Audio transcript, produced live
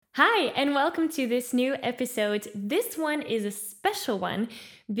Hi, and welcome to this new episode. This one is a special one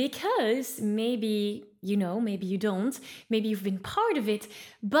because maybe you know, maybe you don't, maybe you've been part of it,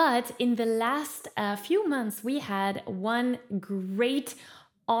 but in the last few months, we had one great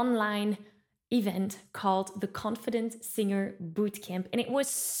online event called the Confident Singer Bootcamp. And it was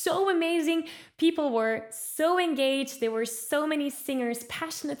so amazing. People were so engaged. There were so many singers,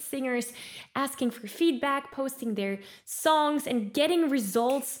 passionate singers, asking for feedback, posting their songs, and getting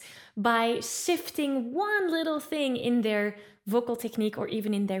results by shifting one little thing in their vocal technique or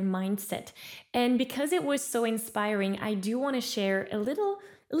even in their mindset. And because it was so inspiring, I do want to share a little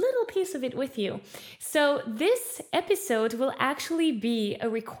piece of it with you. So, this episode will actually be a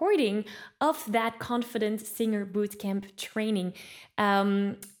recording of that Confident Singer Bootcamp training.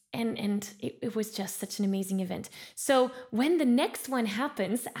 And it was just such an amazing event. So when the next one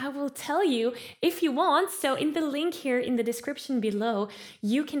happens, I will tell you if you want. So in the link here in the description below,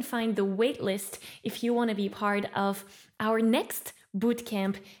 you can find the wait list if you want to be part of our next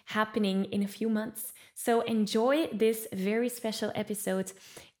bootcamp happening in a few months. So enjoy this very special episode,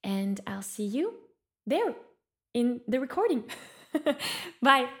 and I'll see you there in the recording.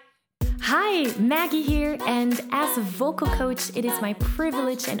 Bye. Hi, Maggie here, and as a vocal coach, it is my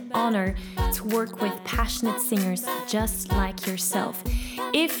privilege and honor to work with passionate singers just like yourself.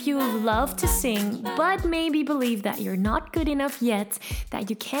 If you love to sing, but maybe believe that you're not good enough yet, that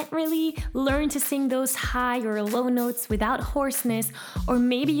you can't really learn to sing those high or low notes without hoarseness, or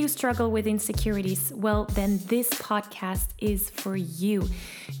maybe you struggle with insecurities, well, then this podcast is for you.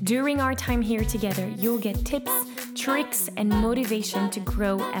 During our time here together, you'll get tips, tricks, and motivation to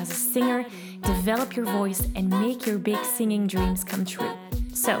grow as a singer, develop your voice, and make your big singing dreams come true.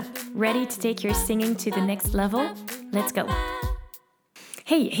 So, ready to take your singing to the next level? Let's go.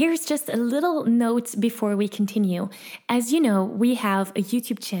 Hey, here's just a little note before we continue. As you know, we have a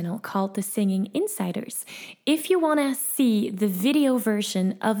YouTube channel called The Singing Insiders. If you want to see the video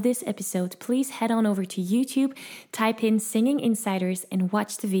version of this episode, please head on over to YouTube, type in Singing Insiders, and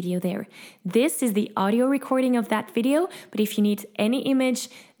watch the video there. This is the audio recording of that video, but if you need any image,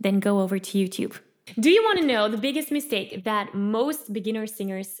 then go over to YouTube. Do you want to know the biggest mistake that most beginner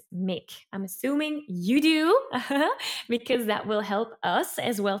singers make? I'm assuming you do, because that will help us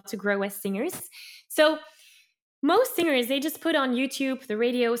as well to grow as singers. So, most singers, they just put on YouTube, the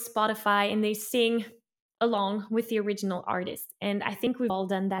radio, Spotify, and they sing along with the original artist. And I think we've all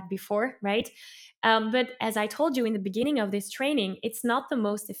done that before, right? But as I told you in the beginning of this training, it's not the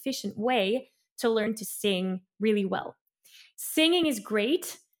most efficient way to learn to sing really well. Singing is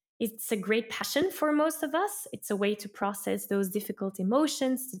great. It's a great passion for most of us. It's a way to process those difficult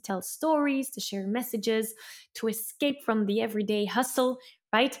emotions, to tell stories, to share messages, to escape from the everyday hustle,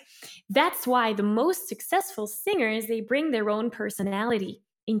 right? That's why the most successful singers, they bring their own personality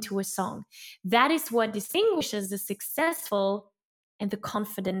into a song. That is what distinguishes the successful and the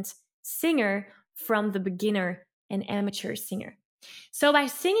confident singer from the beginner and amateur singer. So, by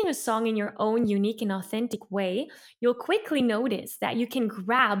singing a song in your own unique and authentic way, you'll quickly notice that you can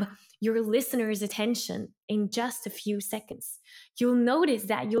grab your listener's attention in just a few seconds. You'll notice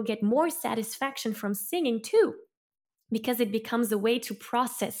that you'll get more satisfaction from singing too, because it becomes a way to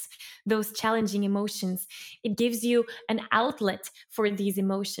process those challenging emotions. It gives you an outlet for these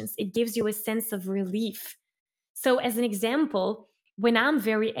emotions, it gives you a sense of relief. So, as an example, when I'm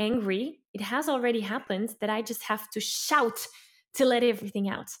very angry, it has already happened that I just have to shout to let everything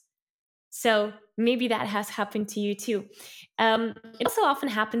out. So maybe that has happened to you too. It also often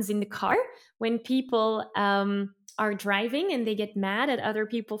happens in the car when people are driving and they get mad at other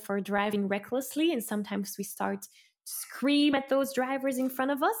people for driving recklessly. And sometimes we start to scream at those drivers in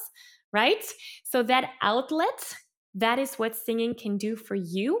front of us, right? So that outlet, that is what singing can do for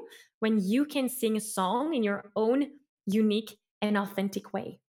you when you can sing a song in your own unique and authentic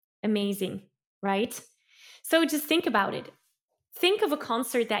way. Amazing, right? So just think about it. Think of a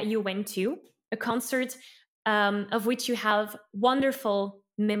concert that you went to, a concert of which you have wonderful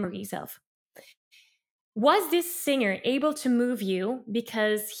memories of. Was this singer able to move you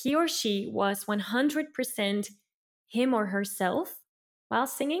because he or she was 100% him or herself while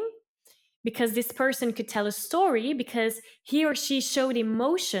singing? Because this person could tell a story, because he or she showed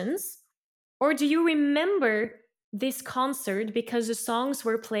emotions? Or do you remember this concert because the songs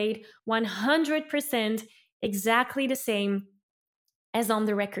were played 100% exactly the same as on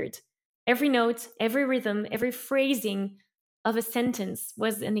the record? Every note, every rhythm, every phrasing of a sentence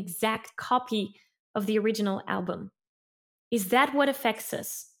was an exact copy of the original album. Is that what affects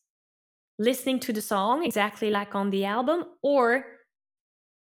us? Listening to the song exactly like on the album, or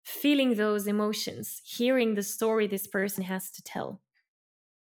feeling those emotions, hearing the story this person has to tell?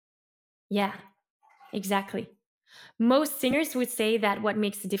 Yeah, exactly. Most singers would say that what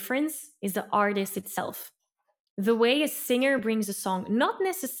makes a difference is the artist itself. The way a singer brings a song, not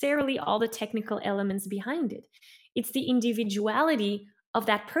necessarily all the technical elements behind it. It's the individuality of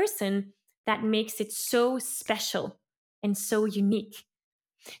that person that makes it so special and so unique.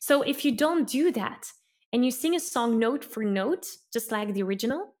 So if you don't do that and you sing a song note for note, just like the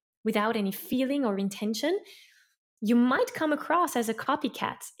original, without any feeling or intention, you might come across as a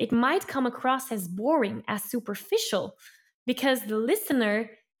copycat. It might come across as boring, as superficial, because the listener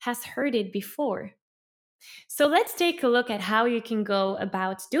has heard it before. So let's take a look at how you can go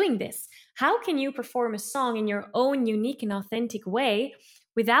about doing this. How can you perform a song in your own unique and authentic way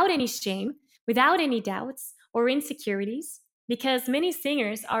without any shame, without any doubts or insecurities? Because many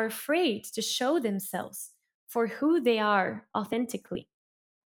singers are afraid to show themselves for who they are authentically.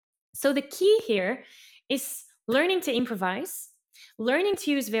 So the key here is learning to improvise, learning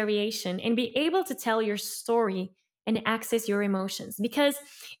to use variation, and be able to tell your story and access your emotions. Because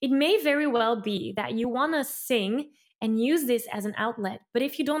it may very well be that you want to sing and use this as an outlet, but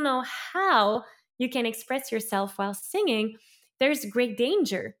if you don't know how you can express yourself while singing, there's great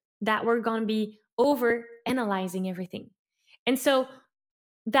danger that we're going to be over analyzing everything. And so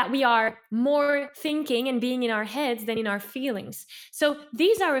that we are more thinking and being in our heads than in our feelings. So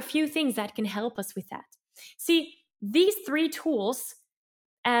these are a few things that can help us with that. See, these three tools,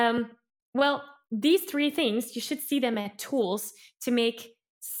 um, well, these three things, you should see them as tools to make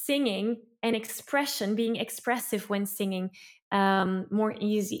singing and expression, being expressive when singing, more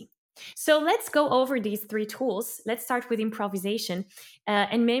easy. So let's go over these three tools. Let's start with improvisation.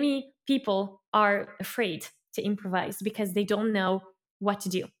 And many people are afraid to improvise because they don't know what to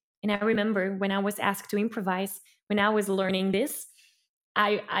do. And I remember when I was asked to improvise, when I was learning this,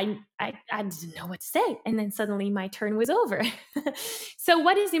 I didn't know what to say. And then suddenly my turn was over. So,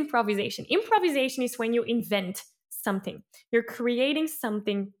 what is improvisation? Improvisation is when you invent something, you're creating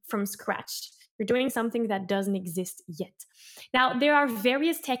something from scratch. You're doing something that doesn't exist yet. Now, there are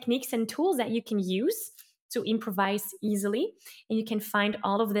various techniques and tools that you can use to improvise easily, and you can find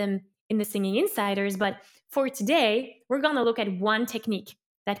all of them in the Singing Insiders. But for today, we're going to look at one technique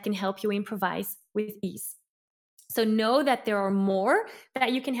that can help you improvise with ease. So know that there are more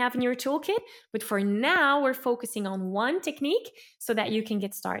that you can have in your toolkit, but for now, we're focusing on one technique so that you can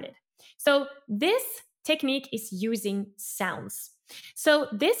get started. So this technique is using sounds. So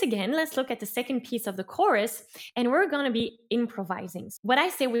this again, let's look at the second piece of the chorus, and we're going to be improvising. What I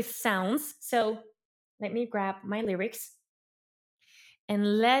say with sounds, so let me grab my lyrics.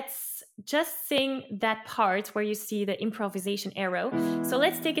 And let's just sing that part where you see the improvisation arrow. So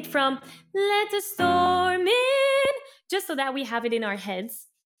let's take it from let the storm in, just so that we have it in our heads.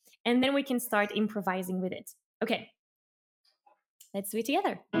 And then we can start improvising with it. Okay, let's do it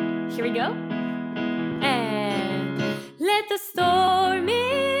together. Here we go. And let the storm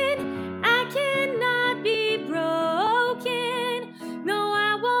in, I cannot be broken. No,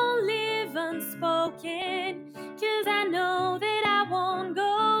 I won't live unspoken, 'cause I know that I won't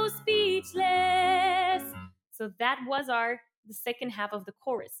go speechless. So that was the second half of the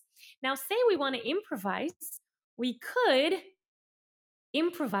chorus. Now, say we want to improvise, we could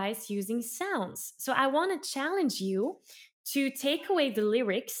improvise using sounds. So I want to challenge you to take away the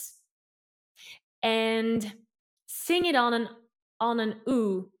lyrics and sing it on an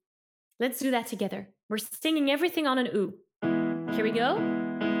ooh. Let's do that together. We're singing everything on an ooh. Here we go.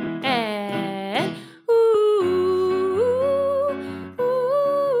 And ooh, ooh, ooh,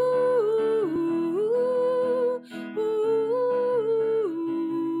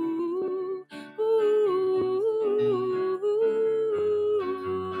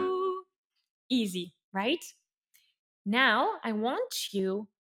 ooh. Easy, right? Now I want you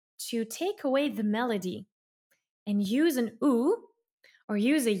to take away the melody and use an ooh, or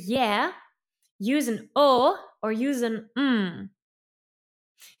use a yeah, use an oh, or use an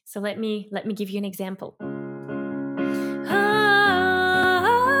So let me give you an example.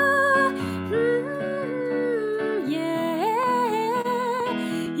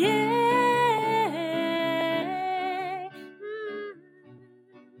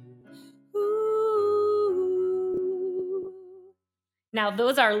 Now,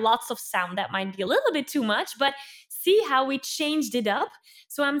 those are lots of sound. That might be a little bit too much, but see how we changed it up?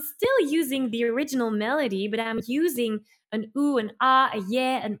 So I'm still using the original melody, but I'm using an ooh, an ah, a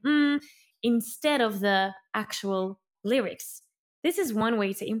yeah, an instead of the actual lyrics. This is one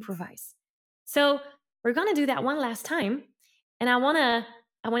way to improvise. So we're going to do that one last time. And I want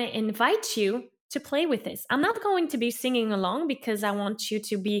to invite you to play with this. I'm not going to be singing along because I want you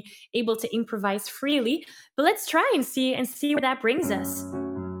to be able to improvise freely, but let's try and see where that brings us.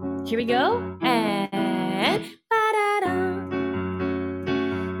 Here we go. And ba-da-da.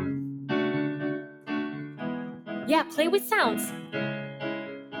 Yeah, play with sounds.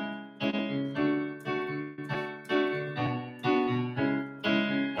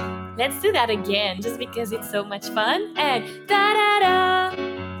 Let's do that again, just because it's so much fun. And da-da-da.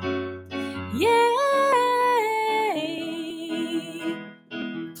 Yay!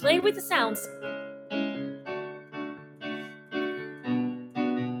 Play with the sounds.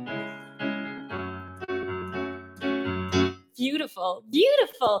 Beautiful,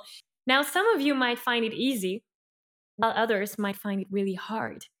 beautiful. Now, some of you might find it easy, while others might find it really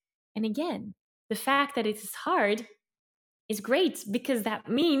hard. And again, the fact that it is hard is great because that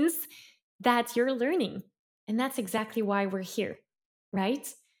means that you're learning. And that's exactly why we're here,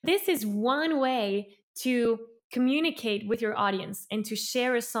 right? This is one way to communicate with your audience and to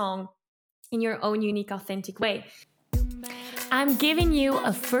share a song in your own unique, authentic way. I'm giving you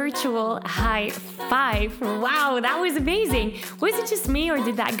a virtual high five. Wow, that was amazing. Was it just me or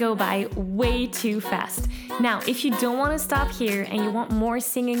did that go by way too fast? Now, if you don't want to stop here and you want more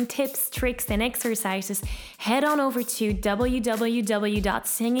singing tips, tricks, and exercises, head on over to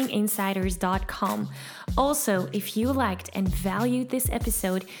www.singinginsiders.com. Also, if you liked and valued this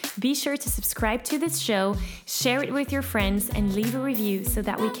episode, be sure to subscribe to this show, share it with your friends, and leave a review so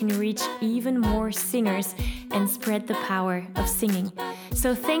that we can reach even more singers and spread the power of singing.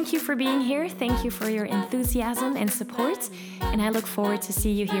 So thank you for being here. Thank you for your enthusiasm and support. And I look forward to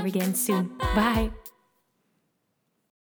see you here again soon. Bye.